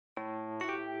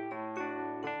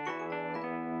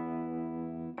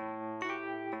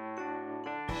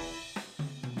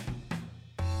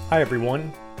Hi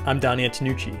everyone, I'm Don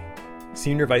Antonucci,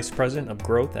 Senior Vice President of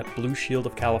Growth at Blue Shield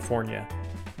of California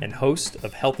and host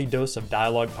of Healthy Dose of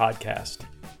Dialogue podcast,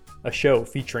 a show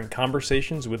featuring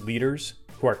conversations with leaders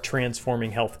who are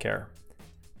transforming healthcare.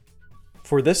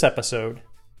 For this episode,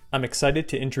 I'm excited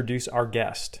to introduce our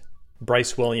guest,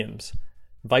 Bryce Williams,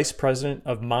 Vice President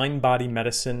of Mind-Body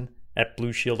Medicine at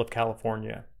Blue Shield of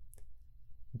California.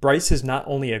 Bryce is not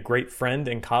only a great friend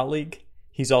and colleague,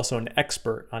 he's also an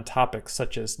expert on topics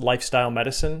such as lifestyle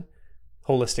medicine,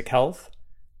 holistic health,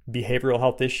 behavioral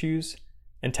health issues,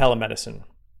 and telemedicine.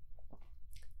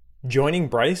 Joining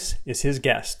Bryce is his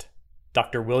guest,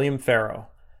 Dr. William Farrow,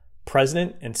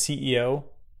 President and CEO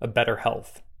of Better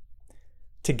Health.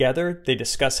 Together, they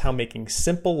discuss how making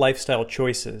simple lifestyle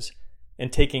choices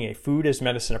and taking a food as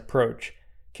medicine approach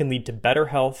can lead to better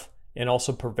health and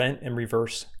also prevent and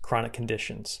reverse chronic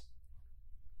conditions.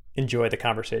 Enjoy the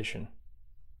conversation.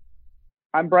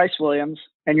 I'm Bryce Williams,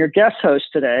 and your guest host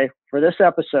today for this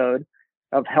episode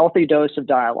of Healthy Dose of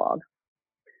Dialogue.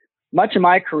 Much of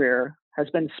my career has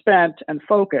been spent and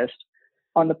focused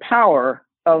on the power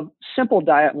of simple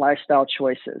diet and lifestyle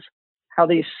choices, how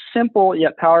these simple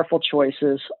yet powerful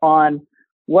choices on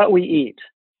what we eat,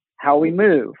 how we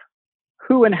move,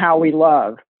 who and how we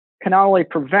love can not only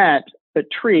prevent, but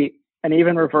treat and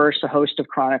even reverse a host of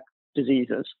chronic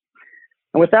diseases.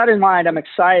 And with that in mind, I'm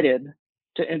excited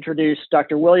to introduce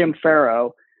Dr. William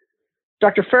Farrow.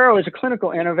 Dr. Farrow is a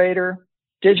clinical innovator,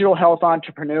 digital health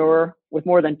entrepreneur with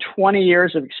more than 20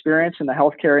 years of experience in the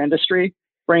healthcare industry,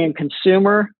 bringing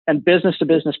consumer and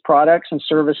business-to-business products and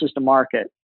services to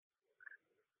market.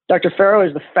 Dr. Farrow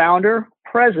is the founder,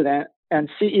 president, and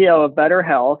CEO of Better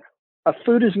Health, a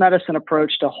food as medicine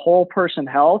approach to whole person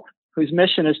health, whose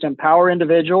mission is to empower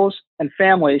individuals and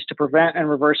families to prevent and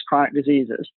reverse chronic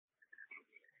diseases.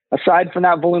 Aside from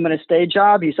that voluminous day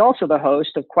job, he's also the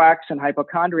host of Quacks and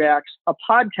Hypochondriacs, a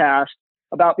podcast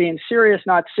about being serious,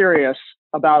 not serious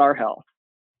about our health.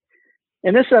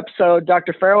 In this episode,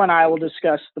 Dr. Farrow and I will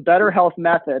discuss the Better Health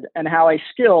method and how a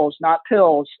skills, not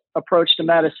pills, approach to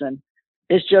medicine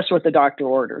is just what the doctor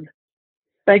ordered.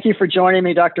 Thank you for joining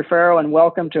me, Dr. Farrow, and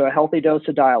welcome to A Healthy Dose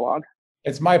of Dialogue.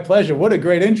 It's my pleasure. What a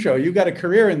great intro. You got a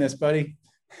career in this, buddy.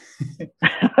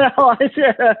 Well, it's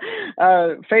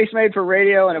a face made for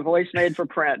radio and a voice made for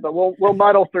print, but we'll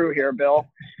muddle through here, Bill.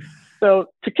 So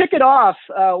to kick it off,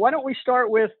 why don't we start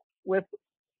with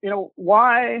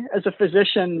why, as a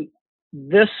physician,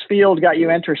 this field got you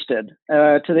interested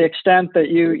to the extent that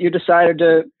you decided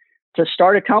to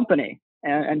start a company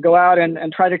and go out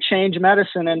and try to change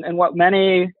medicine and what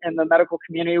many in the medical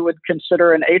community would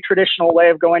consider an atraditional way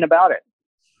of going about it.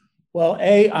 Well,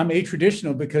 I'm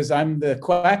atraditional because I'm the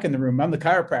quack in the room. I'm the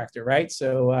chiropractor, right?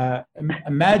 So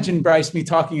imagine, Bryce, me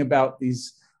talking about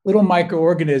these little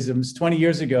microorganisms 20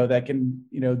 years ago that can,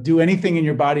 do anything in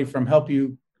your body from help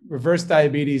you reverse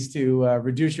diabetes to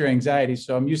reduce your anxiety.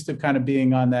 So I'm used to kind of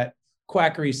being on that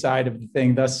quackery side of the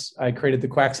thing. Thus, I created the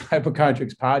Quacks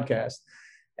Hypochondriacs podcast.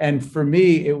 And for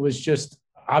me, it was just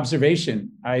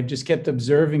observation. I just kept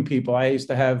observing people. I used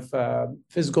to have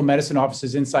physical medicine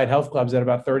offices inside health clubs at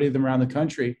about 30 of them around the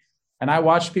country. And I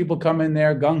watched people come in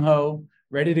there gung-ho,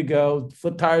 ready to go,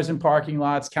 flip tires in parking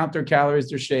lots, count their calories,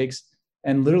 their shakes,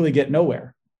 and literally get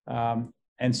nowhere.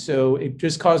 And so it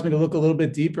just caused me to look a little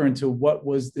bit deeper into what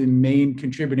was the main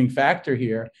contributing factor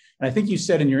here. And I think you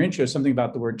said in your intro something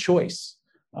about the word choice.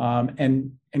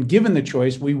 And given the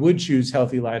choice, we would choose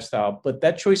healthy lifestyle, but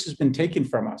that choice has been taken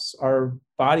from us. Our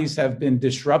bodies have been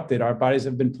disrupted. Our bodies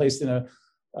have been placed in a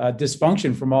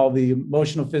dysfunction from all the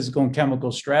emotional, physical, and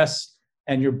chemical stress.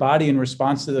 And your body, in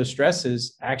response to those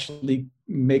stresses, actually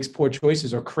makes poor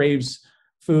choices or craves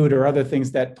food or other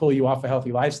things that pull you off a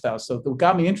healthy lifestyle. So what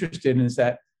got me interested in is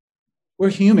that we're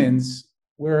humans.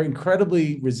 We're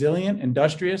incredibly resilient,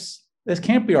 industrious. This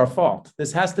can't be our fault.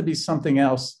 This has to be something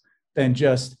else than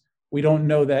just, we don't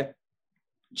know that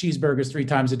cheeseburgers 3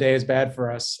 times a day is bad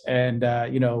for us. And,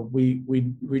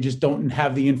 we just don't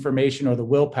have the information or the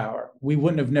willpower. We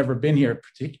wouldn't have never been here,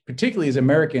 particularly as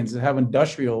Americans, and how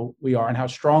industrial we are and how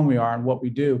strong we are and what we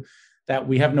do, that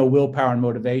we have no willpower and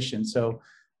motivation. So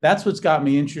that's what's got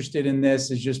me interested in this,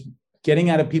 is just getting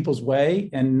out of people's way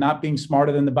and not being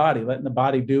smarter than the body, letting the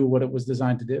body do what it was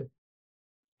designed to do.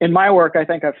 In my work, I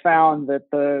think I've found that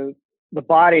the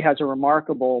body has a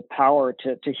remarkable power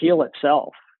to heal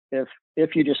itself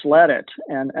if you just let it.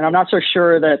 And I'm not so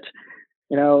sure that,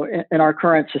 in our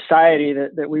current society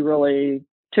that we really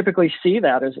typically see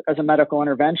that as a medical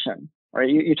intervention, right?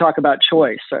 You talk about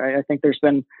choice. I think there's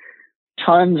been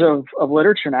tons of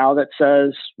literature now that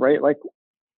says, right, like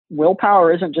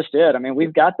willpower isn't just it. I mean,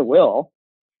 we've got the will,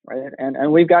 right?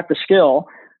 And we've got the skill.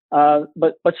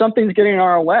 but something's getting in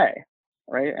our way,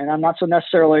 right? And I'm not so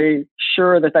necessarily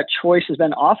sure that choice has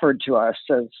been offered to us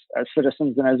as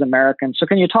citizens and as Americans. So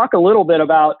can you talk a little bit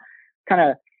about kind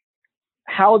of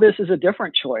how this is a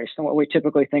different choice than what we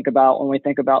typically think about when we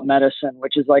think about medicine,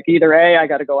 which is like either A, I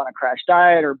got to go on a crash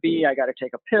diet, or B, I got to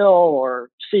take a pill, or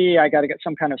C, I got to get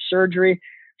some kind of surgery.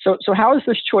 So how is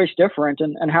this choice different,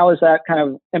 and how is that kind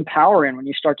of empowering when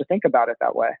you start to think about it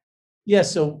that way? Yeah.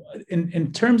 So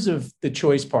in terms of the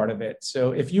choice part of it,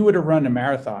 so if you were to run a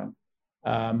marathon,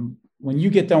 when you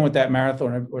get done with that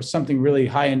marathon or something really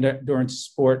high endurance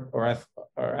sport or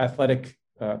athletic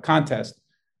contest,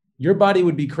 your body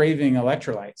would be craving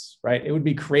electrolytes, right? It would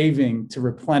be craving to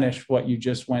replenish what you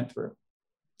just went through.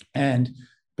 And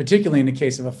particularly in the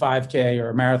case of a 5K or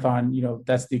a marathon,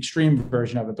 that's the extreme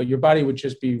version of it, but your body would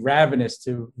just be ravenous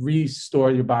to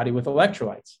restore your body with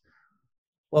electrolytes.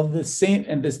 Well,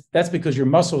 that's because your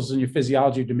muscles and your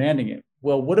physiology are demanding it.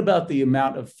 Well, what about the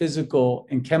amount of physical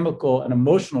and chemical and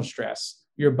emotional stress?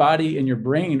 Your body and your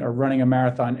brain are running a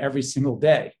marathon every single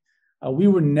day. We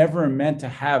were never meant to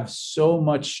have so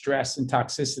much stress and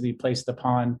toxicity placed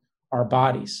upon our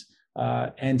bodies.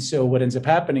 And so what ends up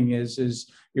happening is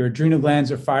your adrenal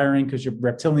glands are firing because your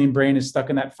reptilian brain is stuck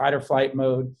in that fight or flight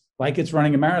mode, like it's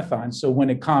running a marathon. So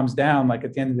when it calms down, like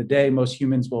at the end of the day, most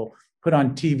humans will put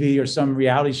on TV or some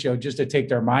reality show just to take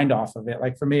their mind off of it.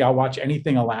 Like for me, I'll watch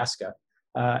anything Alaska,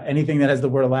 anything that has the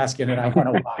word Alaska in it, I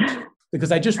want to watch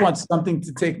because I just want something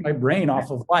to take my brain off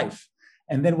of life.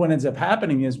 And then what ends up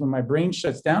happening is when my brain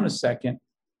shuts down a second,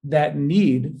 that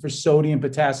need for sodium,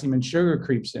 potassium, and sugar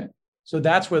creeps in. So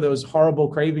that's where those horrible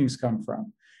cravings come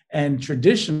from. And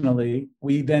traditionally,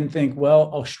 we then think,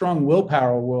 well, a strong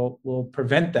willpower will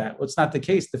prevent that. Well, it's not the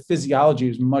case. The physiology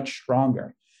is much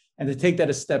stronger. And to take that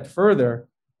a step further,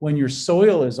 when your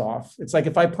soil is off, it's like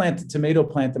if I plant a tomato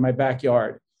plant in my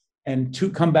backyard and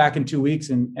come back in 2 weeks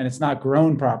and it's not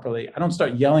grown properly, I don't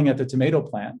start yelling at the tomato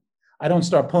plant. I don't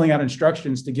start pulling out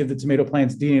instructions to give the tomato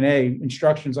plant's DNA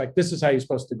instructions like this is how you're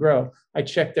supposed to grow. I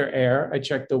check their air, I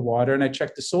check the water, and I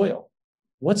check the soil.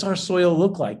 What's our soil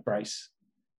look like, Bryce?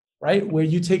 Right? Where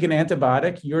you take an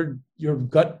antibiotic, your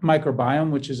gut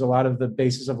microbiome, which is a lot of the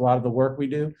basis of a lot of the work we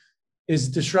do, is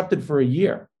disrupted for a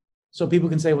year. So people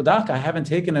can say, well, doc, I haven't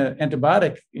taken an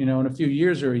antibiotic, in a few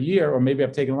years or a year, or maybe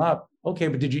I've taken a lot. Okay,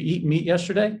 but did you eat meat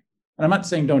yesterday? And I'm not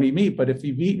saying don't eat meat, but if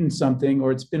you've eaten something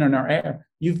or it's been in our air,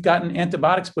 you've gotten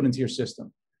antibiotics put into your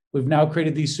system. We've now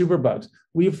created these superbugs.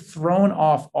 We've thrown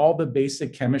off all the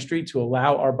basic chemistry to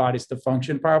allow our bodies to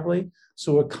function properly.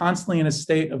 So we're constantly in a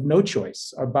state of no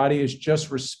choice. Our body is just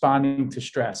responding to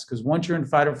stress because once you're in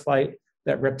fight or flight,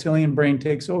 that reptilian brain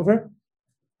takes over.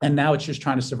 And now it's just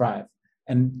trying to survive.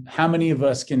 And how many of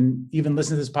us can even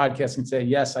listen to this podcast and say,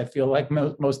 yes, I feel like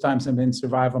most times I'm in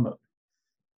survival mode.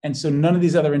 And so none of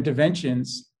these other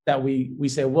interventions that we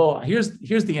say, well, here's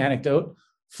the anecdote.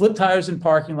 Flip tires in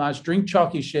parking lots, drink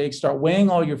chalky shakes, start weighing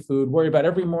all your food, worry about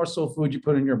every morsel of food you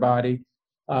put in your body,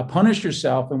 punish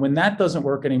yourself. And when that doesn't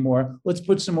work anymore, let's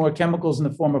put some more chemicals in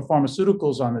the form of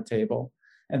pharmaceuticals on the table.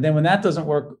 And then when that doesn't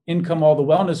work, in come all the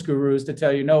wellness gurus to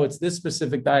tell you, no, it's this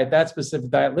specific diet, that specific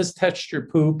diet. Let's test your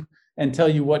poop and tell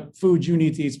you what food you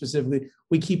need to eat specifically.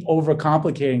 We keep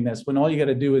overcomplicating this when all you got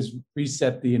to do is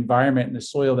reset the environment and the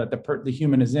soil that the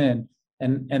human is in,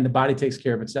 and the body takes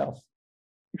care of itself.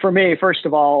 For me, first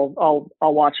of all,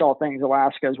 I'll watch all things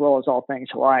Alaska as well as all things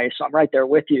Hawaii. So I'm right there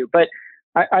with you. But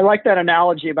I like that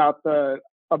analogy about the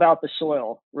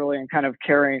soil, really, and kind of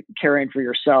caring for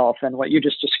yourself, and what you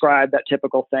just described, that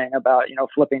typical thing about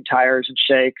flipping tires and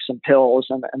shakes and pills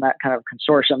and that kind of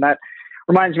consortium. That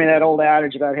reminds me of that old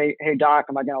adage about, hey doc,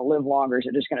 am I going to live longer? Is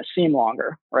it just going to seem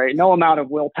longer? Right? No amount of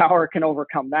willpower can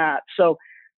overcome that. So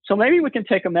maybe we can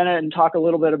take a minute and talk a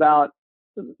little bit about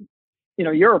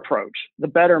your approach, the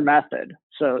better method.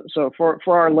 So for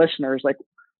our listeners, like,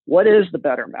 what is the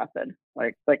better method?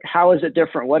 Like how is it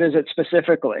different? What is it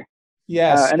specifically?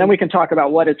 Yes. And then we can talk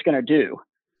about what it's going to do.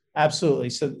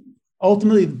 Absolutely. So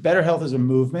ultimately, better health is a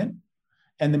movement,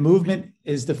 and the movement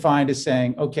is defined as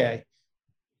saying, okay,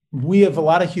 we have a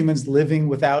lot of humans living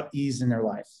without ease in their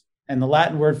life. And the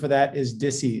Latin word for that is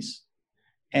dis-ease.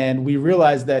 And we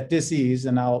realize that dis-ease,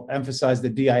 and I'll emphasize the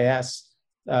DIS,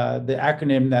 the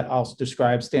acronym that I'll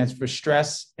describe stands for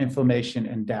stress, inflammation,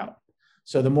 and doubt.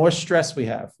 So the more stress we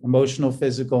have, emotional,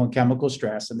 physical, and chemical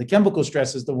stress, and the chemical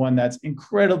stress is the one that's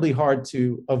incredibly hard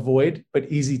to avoid,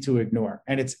 but easy to ignore.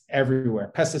 And it's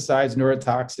everywhere. Pesticides,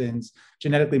 neurotoxins,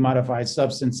 genetically modified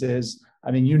substances.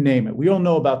 I mean, you name it. We all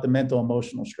know about the mental,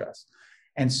 emotional stress.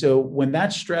 And so when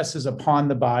that stress is upon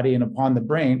the body and upon the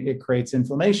brain, it creates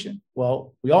inflammation.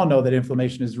 Well, we all know that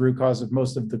inflammation is the root cause of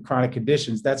most of the chronic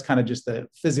conditions. That's kind of just a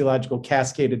physiological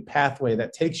cascaded pathway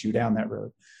that takes you down that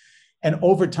road. And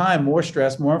over time, more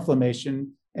stress, more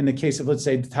inflammation. In the case of, let's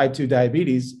say, type 2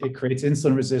 diabetes, it creates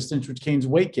insulin resistance, which means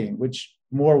weight gain, which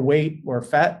more weight or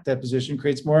fat deposition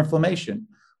creates more inflammation,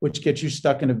 which gets you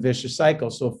stuck in a vicious cycle.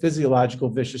 So a physiological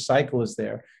vicious cycle is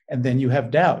there. And then you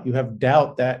have doubt. You have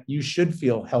doubt that you should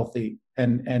feel healthy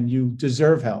and you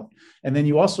deserve health. And then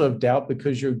you also have doubt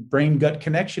because your brain-gut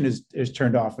connection is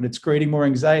turned off and it's creating more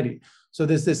anxiety. So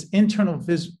there's this internal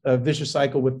vicious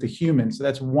cycle with the human. So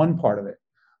that's one part of it.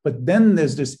 But then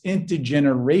there's this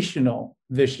intergenerational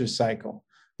vicious cycle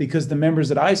because the members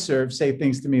that I serve say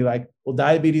things to me like, well,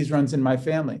 diabetes runs in my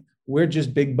family. We're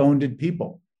just big-boned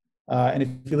people. And if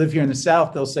you live here in the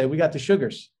South, they'll say, we got the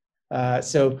sugars.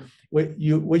 So what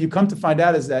you come to find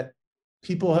out is that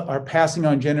people are passing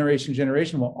on generation to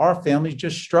generation. Well, our family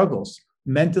just struggles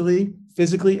mentally,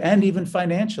 physically, and even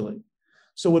financially.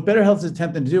 So what Better Health is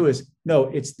attempting to do is, no,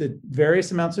 it's the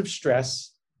various amounts of stress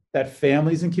that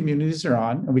families and communities are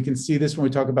on. And we can see this when we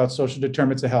talk about social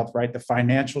determinants of health, right? The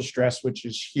financial stress, which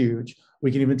is huge. We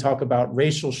can even talk about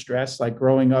racial stress, like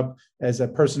growing up as a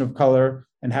person of color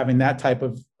and having that type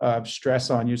of stress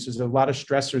on you. So there's a lot of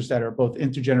stressors that are both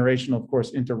intergenerational, of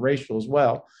course, interracial as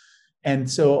well. And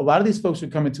so a lot of these folks are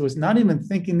coming to us not even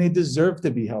thinking they deserve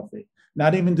to be healthy,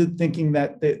 not even thinking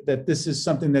that this is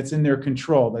something that's in their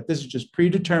control, that this is just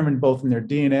predetermined both in their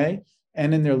DNA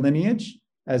and in their lineage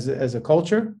as a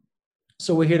culture.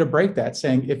 So we're here to break that,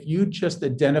 saying if you just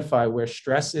identify where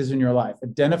stress is in your life,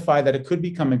 identify that it could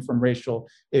be coming from racial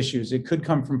issues, it could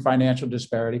come from financial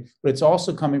disparity, but it's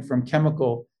also coming from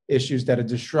chemical issues that are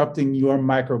disrupting your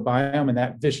microbiome and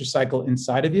that vicious cycle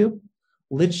inside of you.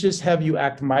 Let's just have you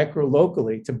act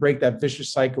micro-locally to break that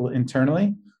vicious cycle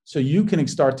internally so you can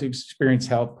start to experience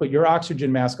health, put your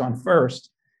oxygen mask on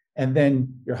first, and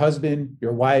then your husband,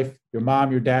 your wife, your mom,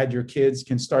 your dad, your kids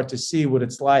can start to see what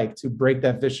it's like to break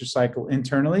that vicious cycle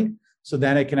internally. So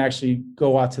then it can actually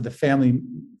go out to the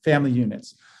family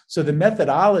units. So the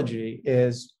methodology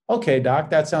is, okay, doc,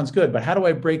 that sounds good, but how do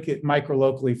I break it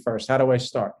micro-locally first? How do I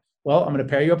start? Well, I'm going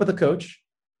to pair you up with a coach.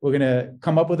 We're going to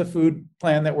come up with a food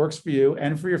plan that works for you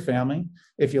and for your family.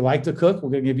 If you like to cook,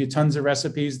 we're going to give you tons of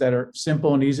recipes that are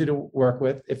simple and easy to work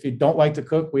with. If you don't like to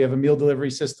cook, we have a meal delivery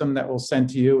system that we'll send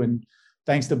to you. And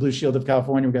thanks to Blue Shield of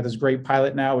California, we've got this great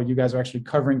pilot now where you guys are actually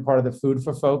covering part of the food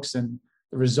for folks. And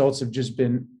the results have just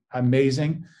been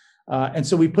amazing. And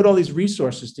so we put all these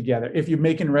resources together. If you're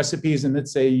making recipes and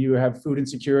let's say you have food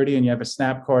insecurity and you have a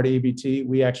SNAP card, ABT,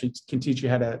 we actually can teach you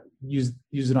how to use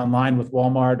it online with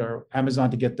Walmart or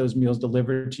Amazon to get those meals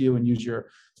delivered to you and use your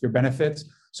benefits.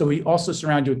 So we also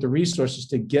surround you with the resources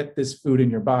to get this food in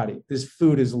your body. This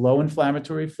food is low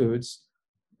inflammatory foods,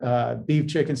 beef,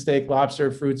 chicken, steak,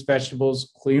 lobster, fruits,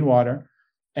 vegetables, clean water,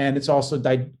 and it's also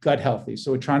gut healthy.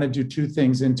 So we're trying to do two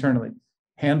things internally: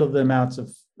 handle the amounts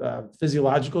of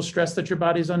physiological stress that your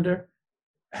body's under,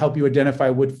 help you identify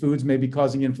what foods may be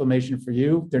causing inflammation for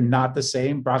you. They're not the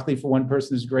same. Broccoli for one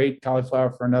person is great.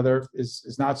 Cauliflower for another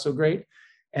is not so great.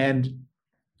 And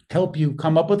help you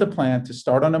come up with a plan to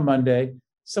start on a Monday.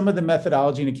 Some of the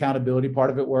methodology and accountability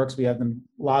part of it works. We have them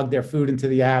log their food into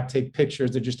the app, take pictures.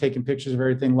 They're just taking pictures of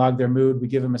everything, log their mood. We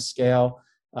give them a scale.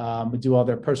 We do all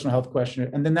their personal health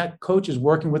questionnaire. And then that coach is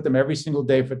working with them every single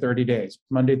day for 30 days,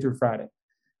 Monday through Friday.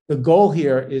 The goal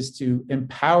here is to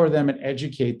empower them and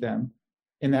educate them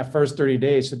in that first 30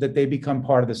 days so that they become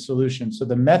part of the solution. So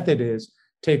the method is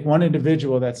take one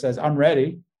individual that says, I'm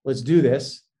ready, let's do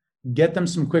this, get them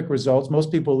some quick results.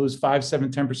 Most people lose 5, 7,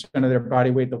 10% of their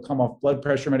body weight. They'll come off blood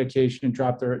pressure medication,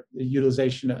 drop their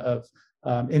utilization of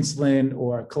insulin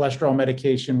or cholesterol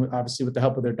medication, obviously with the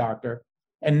help of their doctor.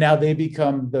 And now they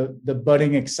become the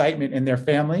budding excitement in their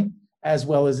family as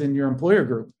well as in your employer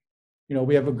group. You know,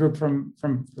 we have a group from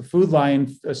the Food Lion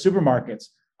supermarkets.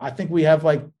 I think we have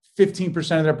like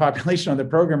 15% of their population on the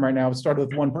program right now. It started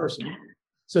with one person.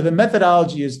 So the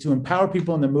methodology is to empower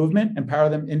people in the movement, empower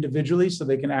them individually so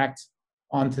they can act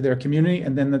onto their community,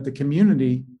 and then let the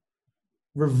community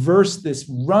reverse this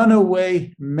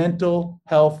runaway mental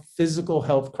health, physical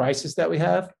health crisis that we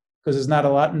have, because there's not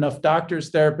enough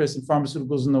doctors, therapists, and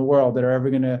pharmaceuticals in the world that are ever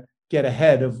going to get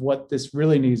ahead of what this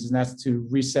really needs, and that's to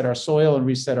reset our soil and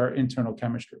reset our internal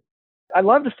chemistry. I'd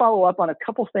love to follow up on a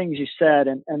couple things you said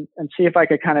and see if I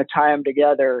could kind of tie them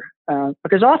together.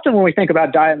 Because often when we think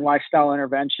about diet and lifestyle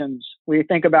interventions, we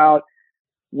think about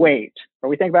weight, or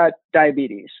we think about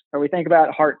diabetes, or we think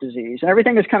about heart disease, and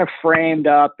everything is kind of framed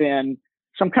up in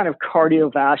some kind of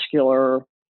cardiovascular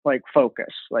like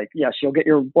focus. Like, yes, you'll get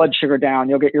your blood sugar down,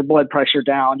 you'll get your blood pressure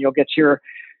down, you'll get your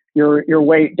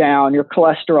weight down, your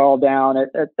cholesterol down,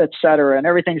 et cetera. And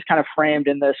everything's kind of framed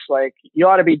in this, like, you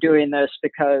ought to be doing this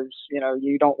because,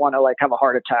 you don't want to like have a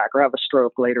heart attack or have a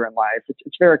stroke later in life.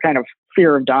 It's very kind of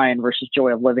fear of dying versus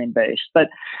joy of living based. But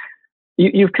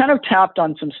you've kind of tapped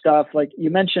on some stuff. Like you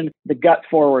mentioned the gut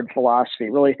forward philosophy,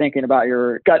 really thinking about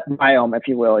your gut biome, if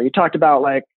you will. You talked about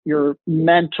like your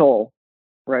mental,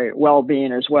 right,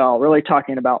 well-being as well, really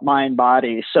talking about mind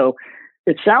body. So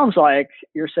it sounds like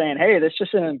you're saying, hey, this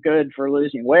just isn't good for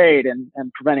losing weight and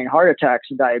preventing heart attacks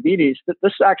and diabetes.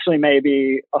 This actually may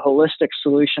be a holistic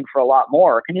solution for a lot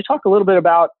more. Can you talk a little bit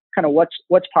about kind of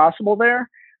what's possible there?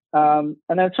 And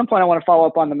then at some point, I want to follow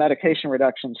up on the medication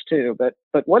reductions too. But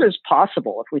what is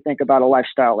possible if we think about a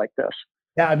lifestyle like this?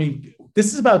 Yeah, I mean,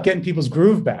 this is about getting people's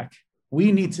groove back.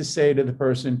 We need to say to the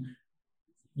person,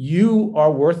 you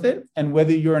are worth it. And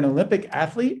whether you're an Olympic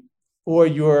athlete or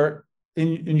you're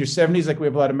in your 70s, like we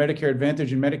have a lot of Medicare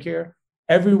Advantage and Medicare,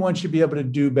 everyone should be able to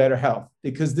do better health,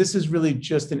 because this is really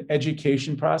just an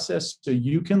education process. So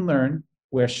you can learn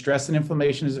where stress and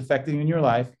inflammation is affecting you in your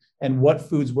life and what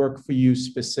foods work for you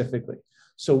specifically.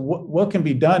 So what can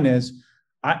be done is,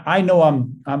 I know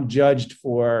I'm judged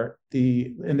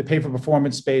in the pay for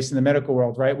performance space in the medical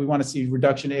world, right? We want to see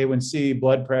reduction in A1C,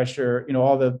 blood pressure,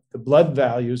 all the blood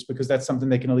values, because that's something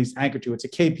they can at least anchor to. It's a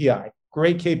KPI,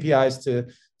 great KPIs to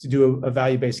do a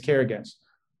value-based care against.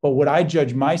 But what I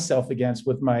judge myself against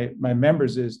with my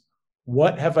members is,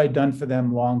 what have I done for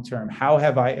them long-term? How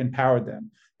have I empowered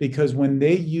them? Because when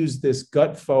they use this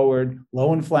gut forward,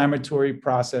 low inflammatory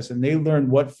process, and they learn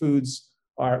what foods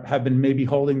have been maybe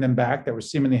holding them back that were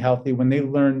seemingly healthy, when they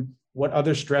learn what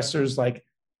other stressors, like,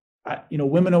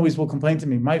 women always will complain to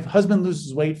me, my husband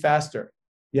loses weight faster.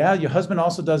 Yeah, your husband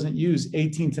also doesn't use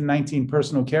 18 to 19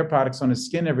 personal care products on his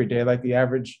skin every day like the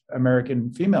average American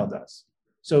female does.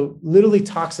 So literally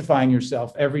toxifying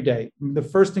yourself every day. The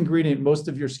first ingredient, most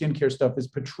of your skincare stuff, is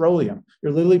petroleum.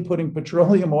 You're literally putting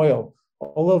petroleum oil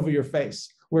all over your face.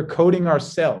 We're coating our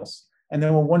cells, and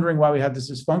then we're wondering why we have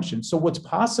this dysfunction. So what's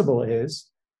possible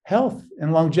is health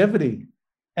and longevity.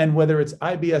 And whether it's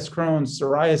IBS, Crohn's,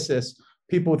 psoriasis,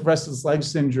 people with restless leg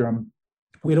syndrome.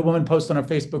 We had a woman post on our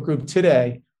Facebook group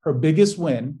today, her biggest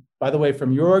win, by the way,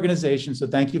 from your organization, so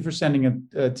thank you for sending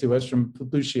it to us from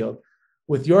Blue Shield,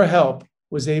 with your help,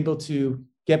 was able to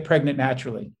get pregnant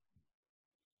naturally.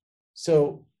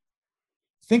 So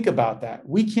think about that.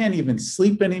 We can't even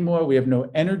sleep anymore. We have no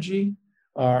energy.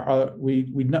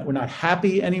 We're not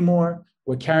happy anymore.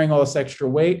 We're carrying all this extra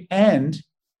weight, and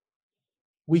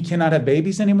we cannot have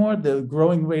babies anymore. The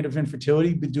growing rate of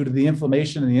infertility due to the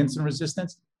inflammation and the insulin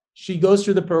resistance. She goes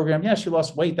through the program. Yeah, she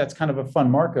lost weight. That's kind of a fun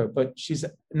marker, but she's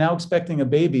now expecting a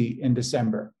baby in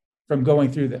December from going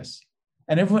through this.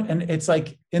 And it's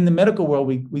like in the medical world,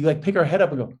 we like pick our head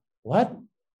up and go, what?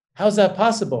 How's that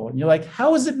possible? And you're like,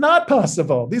 how is it not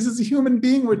possible? This is a human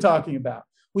being we're talking about.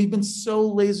 We've been so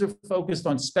laser focused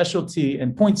on specialty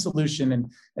and point solution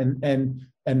and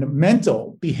the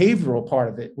mental behavioral part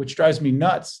of it, which drives me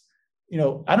nuts.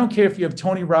 I don't care if you have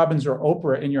Tony Robbins or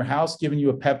Oprah in your house giving you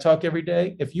a pep talk every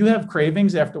day. If you have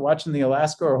cravings after watching the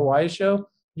Alaska or Hawaii show,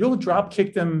 you'll drop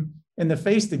kick them in the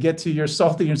face to get to your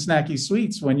salty and snacky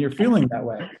sweets when you're feeling that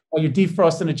way, or you're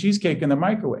defrosting a cheesecake in the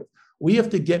microwave. We have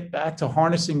to get back to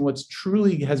harnessing what's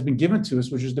truly has been given to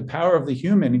us, which is the power of the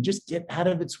human, and just get out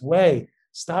of its way.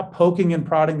 Stop poking and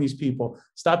prodding these people.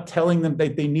 Stop telling them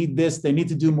that they need this, they need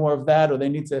to do more of that, or they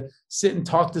need to sit and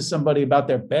talk to somebody about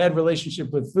their bad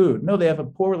relationship with food. No, they have a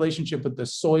poor relationship with the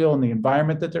soil and the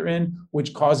environment that they're in,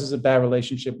 which causes a bad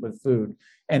relationship with food.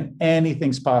 And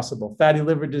anything's possible. Fatty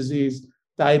liver disease,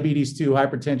 diabetes 2,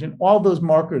 hypertension, all those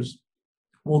markers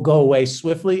will go away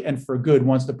swiftly and for good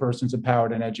once the person's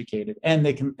empowered and educated. And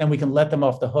we can let them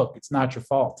off the hook. It's not your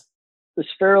fault. It's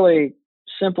fairly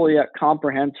simple yet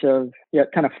comprehensive,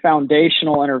 yet kind of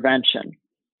foundational intervention,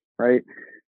 right?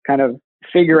 Kind of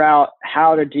figure out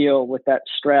how to deal with that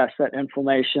stress, that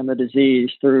inflammation, the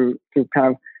disease through kind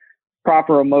of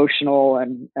proper emotional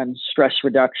and stress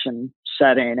reduction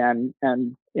setting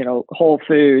and whole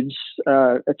foods,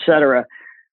 et cetera,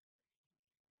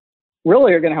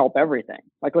 really are going to help everything.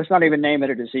 Like, let's not even name it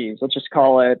a disease. Let's just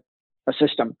call it a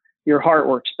system. Your heart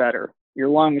works better. Your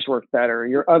lungs work better.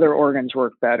 Your other organs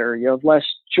work better. You have less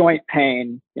joint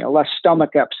pain, less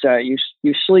stomach upset. You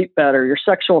sleep better. Your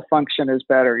sexual function is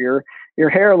better. Your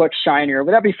hair looks shinier.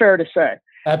 Would that be fair to say?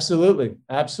 Absolutely.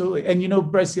 Absolutely.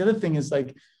 And Bryce, the other thing is,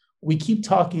 like, we keep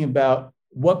talking about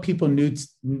what people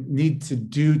need to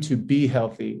do to be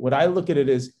healthy. What I look at it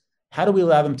is, how do we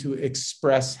allow them to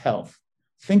express health?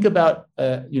 Think about,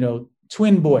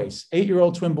 twin boys,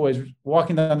 8-year-old twin boys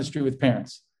walking down the street with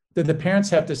parents. Did the parents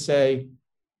have to say,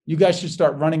 you guys should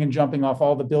start running and jumping off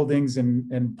all the buildings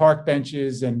and park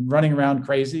benches and running around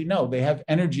crazy? No, they have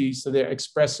energy, so they're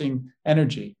expressing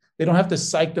energy. They don't have to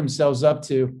psych themselves up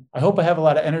to, I hope I have a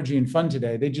lot of energy and fun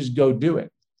today. They just go do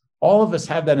it. All of us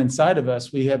have that inside of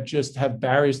us. We have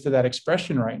barriers to that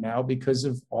expression right now because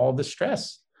of all the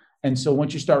stress. And so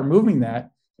once you start removing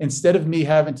that, instead of me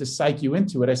having to psych you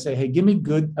into it, I say, hey, give me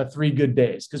 3 good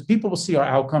days. Because people will see our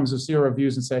outcomes, will see our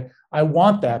reviews and say, I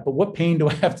want that, but what pain do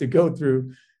I have to go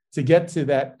through to get to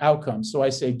that outcome? So I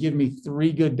say, give me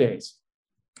 3 good days.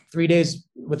 3 days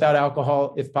without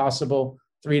alcohol, if possible.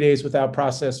 3 days without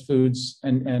processed foods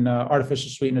and artificial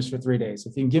sweeteners for 3 days.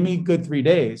 If you can give me a good 3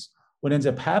 days, what ends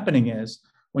up happening is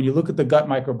when you look at the gut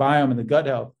microbiome and the gut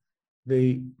health,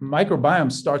 the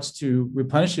microbiome starts to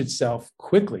replenish itself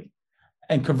quickly.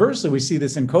 And conversely, we see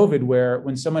this in COVID, where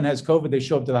when someone has COVID, they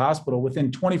show up to the hospital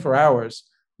within 24 hours.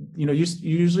 You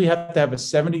usually have to have a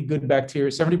 70% good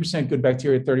bacteria,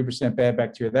 30% bad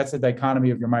bacteria. That's the dichotomy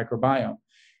of your microbiome.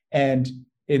 And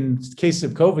in case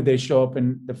of COVID, they show up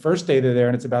in the first day they're there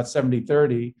and it's about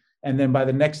 70-30. And then by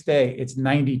the next day, it's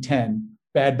 90-10.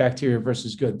 Bad bacteria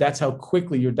versus good. That's how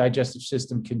quickly your digestive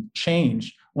system can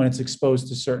change when it's exposed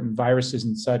to certain viruses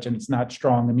and such, and it's not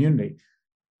strong immunity.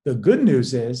 The good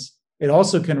news is it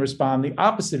also can respond the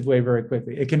opposite way very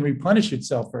quickly. It can replenish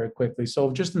itself very quickly.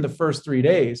 So just in the first 3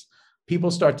 days,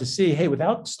 people start to see, hey,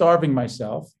 without starving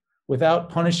myself, without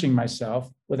punishing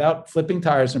myself, without flipping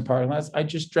tires in parking lots, I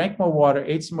just drank more water,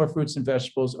 ate some more fruits and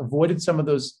vegetables, avoided some of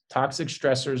those toxic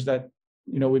stressors that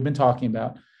we've been talking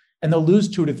about. And they'll lose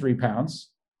 2 to 3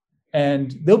 pounds.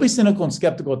 And they'll be cynical and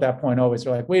skeptical at that point always.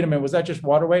 They're like, wait a minute, was that just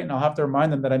water weight? And I'll have to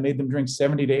remind them that I made them drink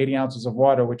 70 to 80 ounces of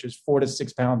water, which is 4 to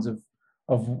 6 pounds of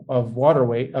water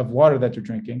weight, of water that they're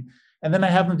drinking. And then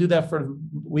I have them do that for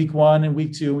week 1 and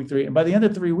week 2, week 3. And by the end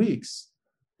of 3 weeks,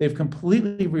 they've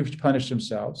completely replenished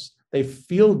themselves. They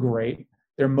feel great.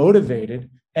 They're motivated.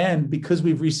 And because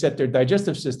we've reset their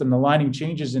digestive system, the lining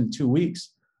changes in 2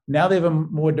 weeks. Now they have a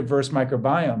more diverse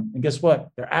microbiome. And guess what?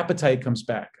 Their appetite comes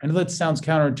back. I know that sounds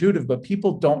counterintuitive, but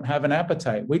people don't have an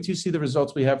appetite. Wait till you see the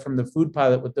results we have from the food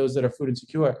pilot with those that are food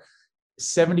insecure.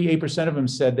 78% of them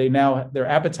said their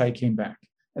appetite came back.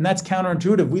 And that's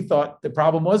counterintuitive. We thought the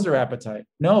problem was their appetite.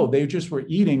 No, they just were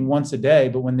eating once a day.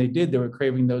 But when they did, they were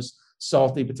craving those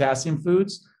salty potassium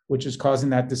foods, which is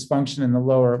causing that dysfunction in the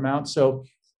lower amount. So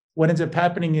what ends up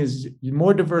happening is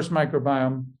more diverse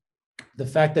microbiome. The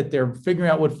fact that they're figuring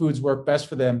out what foods work best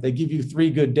for them, they give you 3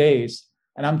 good days.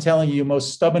 And I'm telling you,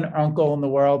 most stubborn uncle in the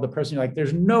world, the person you're like,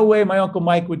 there's no way my Uncle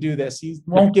Mike would do this. He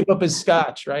won't give up his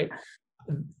scotch, right?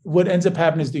 What ends up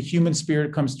happening is the human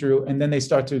spirit comes through and then they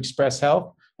start to express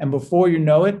health. And before you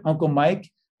know it, Uncle Mike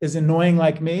is annoying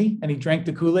like me and he drank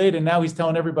the Kool-Aid and now he's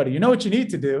telling everybody, you know what you need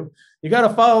to do? You got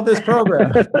to follow this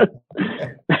program.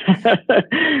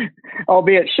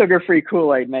 Albeit sugar-free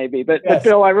Kool-Aid maybe. But, yes. But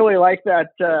Bill, I really like that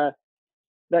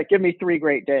give me 3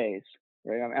 great days.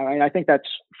 Right? I mean, I think that's,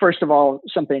 first of all,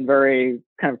 something very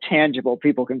kind of tangible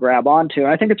people can grab onto. And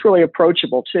I think it's really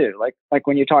approachable too. Like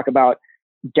when you talk about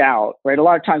doubt, right? A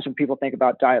lot of times when people think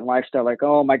about diet and lifestyle, like,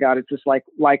 oh my God, it's this like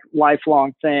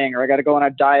lifelong thing, or I got to go on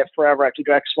a diet forever. I have to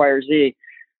do X, Y, or Z.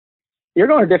 You're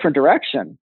going a different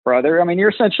direction, brother. I mean, you're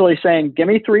essentially saying, give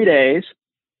me 3 days,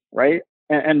 right?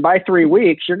 And by 3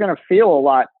 weeks, you're going to feel a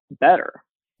lot better.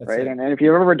 That's right. And if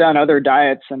you've ever done other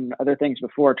diets and other things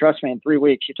before, trust me, in 3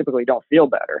 weeks, you typically don't feel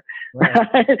better.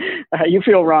 Right. You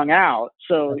feel wrung out.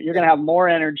 So you're going to have more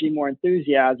energy, more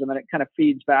enthusiasm, and it kind of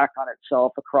feeds back on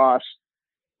itself across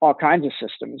all kinds of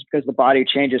systems because the body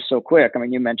changes so quick. I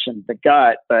mean, you mentioned the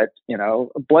gut, but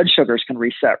blood sugars can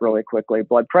reset really quickly.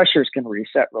 Blood pressures can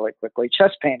reset really quickly.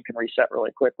 Chest pain can reset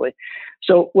really quickly.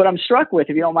 So what I'm struck with,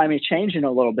 if you don't mind me changing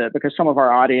a little bit, because some of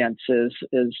our audience is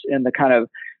in the kind of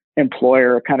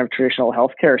employer, kind of traditional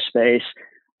healthcare space,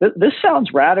 this sounds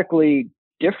radically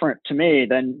different to me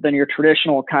than your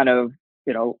traditional kind of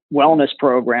wellness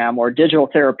program or digital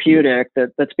therapeutic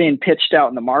that's being pitched out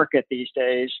in the market these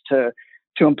days to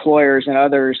employers and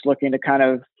others looking to kind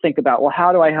of think about, well,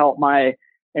 how do I help my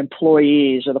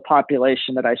employees or the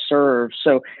population that I serve?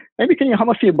 So maybe can you hum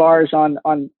a few bars on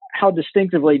how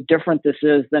distinctively different this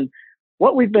is than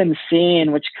what we've been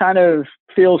seeing, which kind of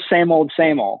feels same old,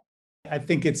 same old? I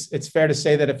think it's fair to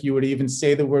say that if you were to even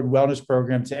say the word wellness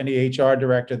program to any HR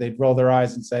director, they'd roll their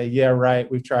eyes and say, yeah, right,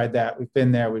 we've tried that. We've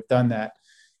been there. We've done that.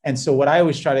 And so what I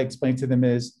always try to explain to them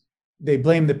is they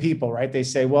blame the people, right? They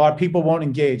say, well, our people won't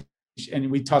engage.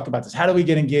 And we talk about this. How do we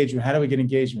get engagement? How do we get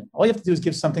engagement? All you have to do is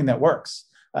give something that works.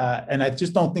 And I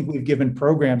just don't think we've given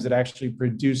programs that actually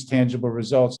produce tangible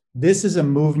results. This is a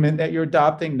movement that you're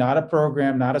adopting, not a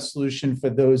program, not a solution for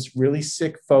those really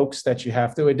sick folks that you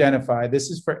have to identify. This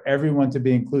is for everyone to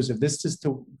be inclusive. This is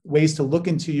ways to look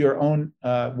into your own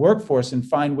workforce and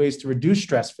find ways to reduce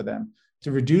stress for them,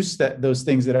 to reduce those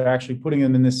things that are actually putting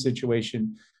them in this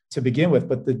situation to begin with.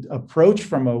 But the approach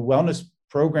from a wellness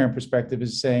program perspective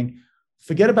is saying,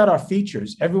 forget about our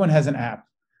features. Everyone has an app.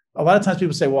 A lot of times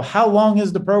people say, well, how long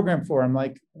is the program for? I'm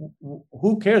like,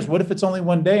 who cares? What if it's only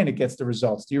one day and it gets the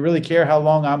results? Do you really care how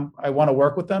long I want to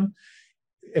work with them?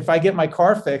 If I get my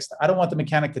car fixed, I don't want the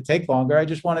mechanic to take longer. I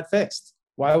just want it fixed.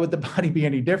 Why would the body be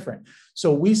any different?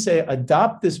 So we say,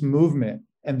 adopt this movement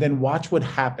and then watch what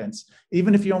happens.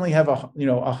 Even if you only have a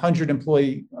 100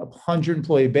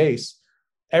 employee base,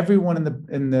 everyone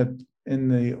in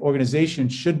the organization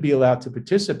should be allowed to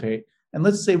participate. And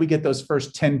let's say we get those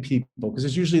first 10 people, because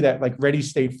it's usually that like ready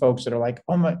state folks that are like,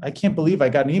 oh my, I can't believe I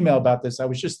got an email about this. I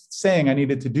was just saying I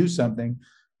needed to do something.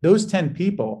 Those 10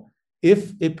 people,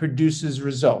 if it produces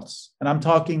results, and I'm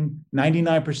talking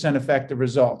 99% effective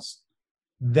results,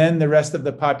 then the rest of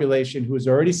the population who is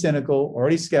already cynical,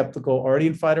 already skeptical, already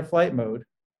in fight or flight mode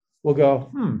will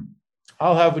go,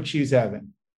 I'll have what she's having.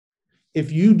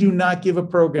 If you do not give a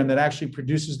program that actually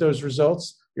produces those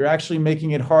results, you're actually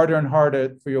making it harder and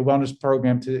harder for your wellness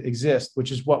program to exist,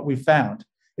 which is what we found.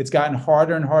 It's gotten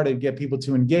harder and harder to get people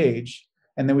to engage.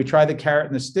 And then we try the carrot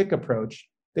and the stick approach.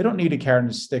 They don't need a carrot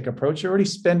and a stick approach. They're already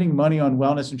spending money on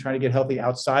wellness and trying to get healthy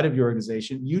outside of your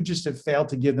organization. You just have failed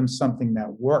to give them something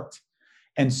that worked.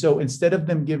 And so instead of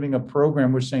them giving a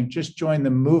program, we're saying just join the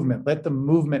movement. Let the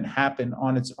movement happen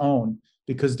on its own,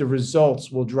 because the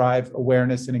results will drive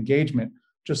awareness and engagement,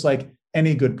 just like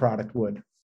any good product would.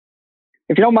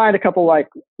 If you don't mind, a couple like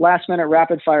last minute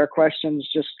rapid fire questions,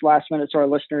 just last minute, so our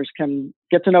listeners can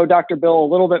get to know Dr. Bill a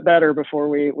little bit better before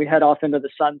we head off into the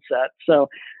sunset. So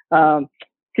can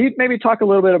you maybe talk a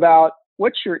little bit about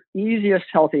what's your easiest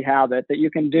healthy habit that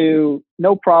you can do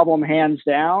no problem, hands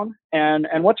down, and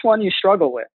what's one you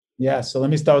struggle with? Yeah, so let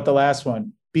me start with the last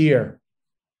one. Beer.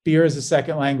 Beer is a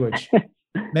second language.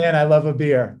 Man, I love a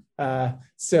beer.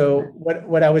 So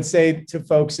what I would say to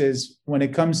folks is, when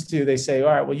it comes to, they say, all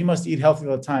right, well, you must eat healthy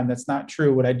all the time. That's not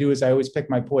true. What I do is I always pick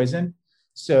my poison.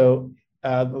 So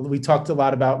we talked a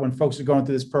lot about when folks are going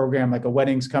through this program, like a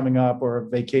wedding's coming up or a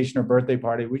vacation or birthday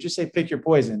party, we just say, pick your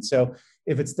poison. So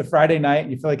if it's the Friday night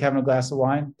and you feel like having a glass of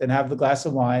wine, then have the glass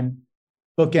of wine,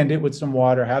 bookend it with some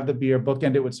water, have the beer,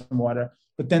 bookend it with some water,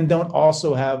 but then don't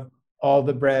also have all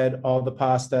the bread, all the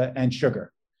pasta and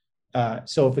sugar.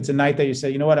 So if it's a night that you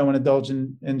say, you know what, I want to indulge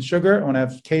in sugar, I want to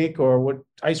have cake or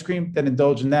ice cream, then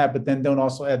indulge in that, but then don't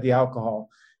also add the alcohol.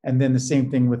 And then the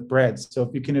same thing with breads. So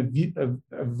if you can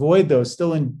avoid those,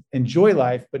 still enjoy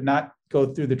life, but not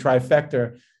go through the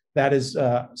trifecta, that is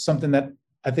something that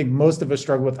I think most of us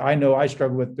struggle with. I know I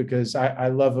struggle with, because I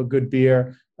love a good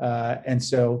beer. And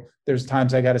so there's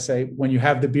times I got to say, when you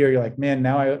have the beer, you're like, man,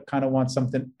 now I kind of want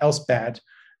something else bad.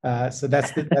 So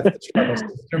that's the struggle. So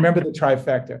remember the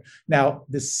trifecta. Now,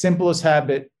 the simplest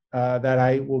habit that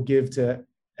I will give to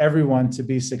everyone to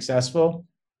be successful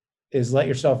is let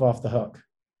yourself off the hook.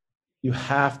 You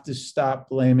have to stop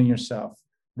blaming yourself.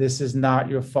 This is not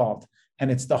your fault.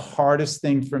 And it's the hardest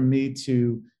thing for me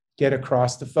to get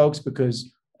across to folks,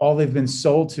 because all they've been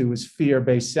sold to is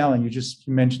fear-based selling. You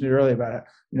mentioned it earlier about,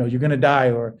 you're going to die,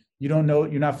 or you don't know,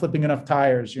 you're not flipping enough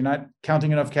tires, you're not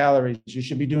counting enough calories, you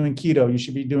should be doing keto, you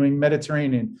should be doing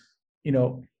Mediterranean.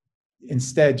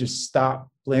 Instead, just stop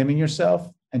blaming yourself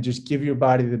and just give your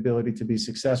body the ability to be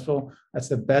successful. That's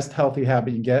the best healthy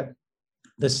habit you get.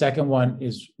 The second one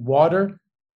is water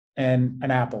and an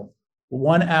apple.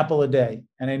 1 apple a day.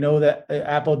 And I know that an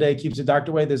apple a day keeps the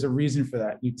doctor away. There's a reason for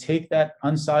that. You take that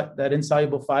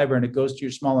insoluble fiber and it goes to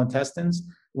your small intestines,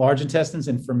 large intestines,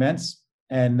 and ferments.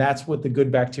 And that's what the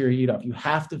good bacteria eat off. You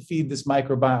have to feed this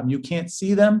microbiome. You can't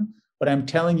see them, but I'm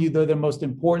telling you, they're the most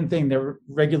important thing. They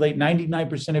regulate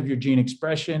 99% of your gene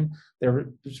expression. They're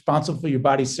responsible for your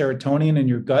body's serotonin in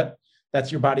your gut. That's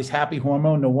your body's happy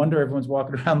hormone. No wonder everyone's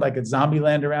walking around like a zombie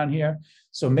land around here.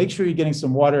 So make sure you're getting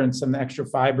some water and some extra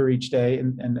fiber each day.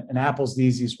 And an apple's the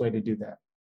easiest way to do that.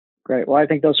 Great. Well, I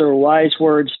think those are wise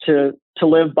words to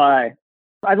live by.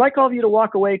 I'd like all of you to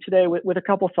walk away today with a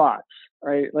couple thoughts,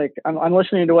 right? Like I'm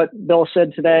listening to what Bill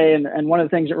said today. And one of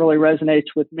the things that really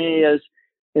resonates with me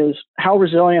is how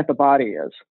resilient the body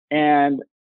is and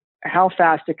how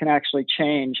fast it can actually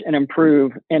change and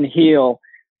improve and heal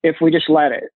if we just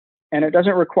let it. And it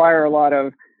doesn't require a lot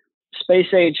of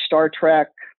space age Star Trek,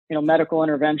 medical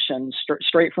interventions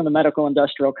straight from the medical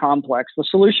industrial complex. The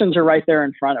solutions are right there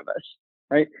in front of us,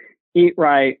 right? Eat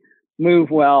right,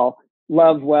 move well,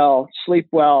 love well, sleep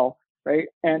well, right?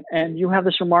 And you have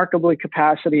this remarkable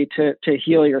capacity to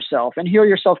heal yourself and heal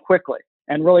yourself quickly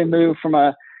and really move from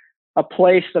a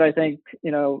place that I think,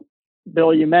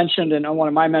 Bill, you mentioned, and one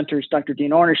of my mentors, Dr.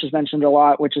 Dean Ornish, has mentioned a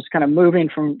lot, which is kind of moving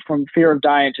from fear of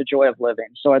dying to joy of living.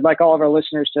 So I'd like all of our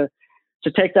listeners to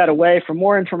take that away. For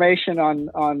more information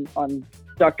on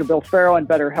Dr. Bill Farrow and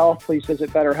Better Health, please visit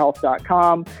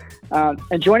betterhealth.com.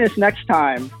 And join us next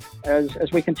time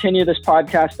as we continue this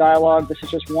podcast dialogue. This is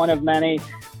just one of many.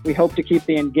 We hope to keep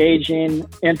the engaging,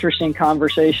 interesting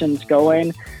conversations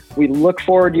going. We look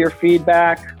forward to your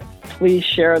feedback. Please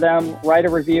share them. Write a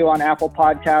review on Apple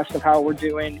Podcasts of how we're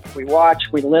doing. We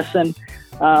watch, we listen.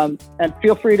 And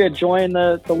feel free to join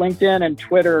the LinkedIn and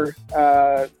Twitter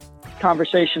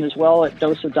conversation as well at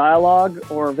Dose of Dialogue,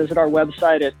 or visit our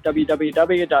website at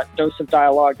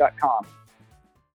www.doseofdialogue.com.